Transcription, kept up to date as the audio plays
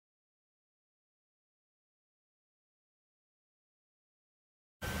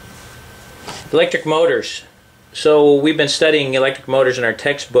Electric motors. So we've been studying electric motors in our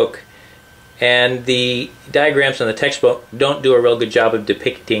textbook, and the diagrams in the textbook don't do a real good job of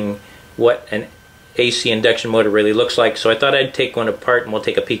depicting what an AC induction motor really looks like, so I thought I'd take one apart and we'll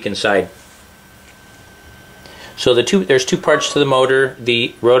take a peek inside. So there's two parts to the motor,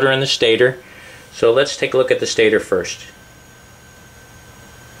 the rotor and the stator. So let's take a look at the stator first.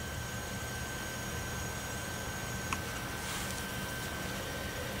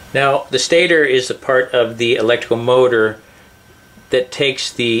 Now, the stator is the part of the electrical motor that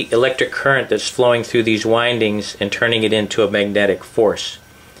takes the electric current that's flowing through these windings and turning it into a magnetic force.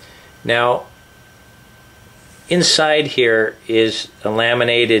 Now, inside here is a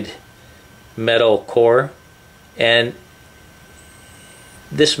laminated metal core, and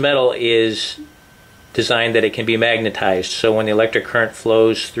this metal is designed that it can be magnetized. So when the electric current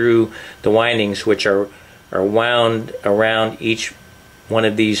flows through the windings, which are wound around each one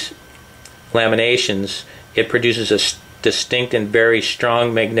of these laminations, it produces a distinct and very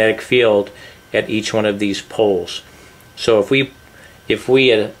strong magnetic field at each one of these poles. So if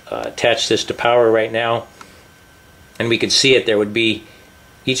we attach this to power right now and we could see it, there would be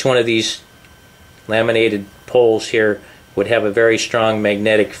each one of these laminated poles here would have a very strong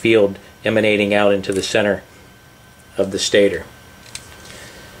magnetic field emanating out into the center of the stator.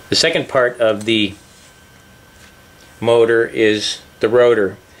 The second part of the motor is the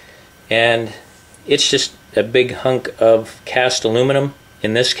rotor, and it's just a big hunk of cast aluminum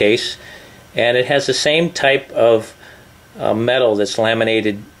in this case, and it has the same type of metal that's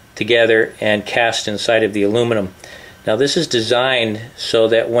laminated together and cast inside of the aluminum. Now this is designed so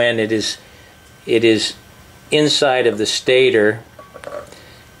that when it is inside of the stator,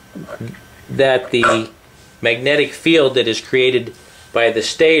 that the magnetic field that is created by the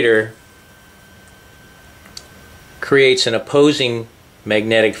stator creates an opposing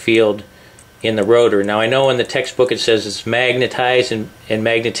magnetic field in the rotor. Now I know in the textbook it says it's magnetized and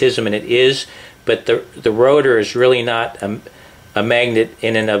magnetism, and it is, but the rotor is really not a magnet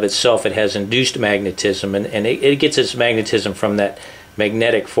in and of itself. It has induced magnetism, and it gets its magnetism from that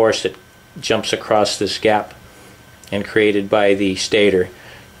magnetic force that jumps across this gap and created by the stator.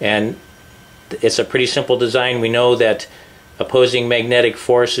 And it's a pretty simple design. We know that opposing magnetic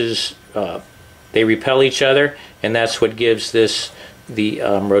forces, they repel each other, and that's what gives this the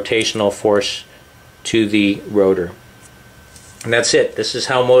rotational force to the rotor. And that's it. This is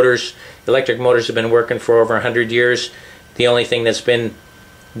how electric motors have been working for over 100 years. The only thing that's been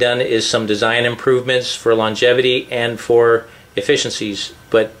done is some design improvements for longevity and for efficiencies,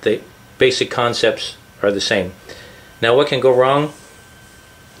 but the basic concepts are the same. Now, what can go wrong?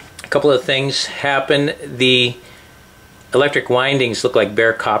 A couple of things happen. The electric windings look like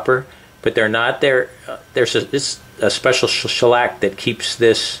bare copper, but they're not. There's a special shellac that keeps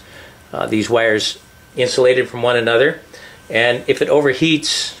these wires insulated from one another, and if it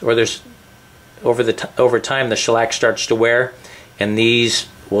overheats or over time the shellac starts to wear, and these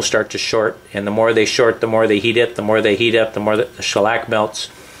will start to short, and the more they short, the more they heat up, the more they heat up, the more the shellac melts.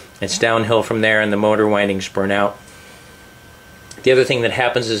 It's downhill from there, and the motor windings burn out. The other thing that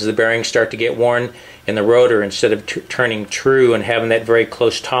happens is the bearings start to get worn, and the rotor, instead of turning true and having that very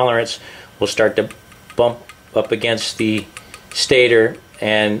close tolerance, will start to bump up against the stator,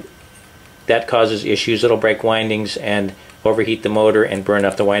 and that causes issues. It'll break windings and overheat the motor and burn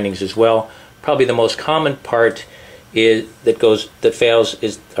up the windings as well. Probably the most common part that fails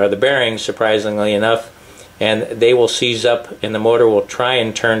are the bearings, surprisingly enough, and they will seize up, and the motor will try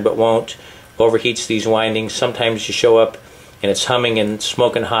and turn but won't. Overheats these windings. Sometimes you show up and it's humming and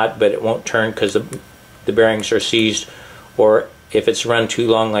smoking hot, but it won't turn because the bearings are seized, or if it's run too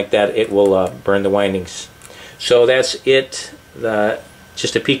long like that, it will burn the windings. So that's it.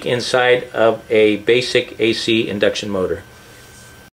 Just a peek inside of a basic AC induction motor.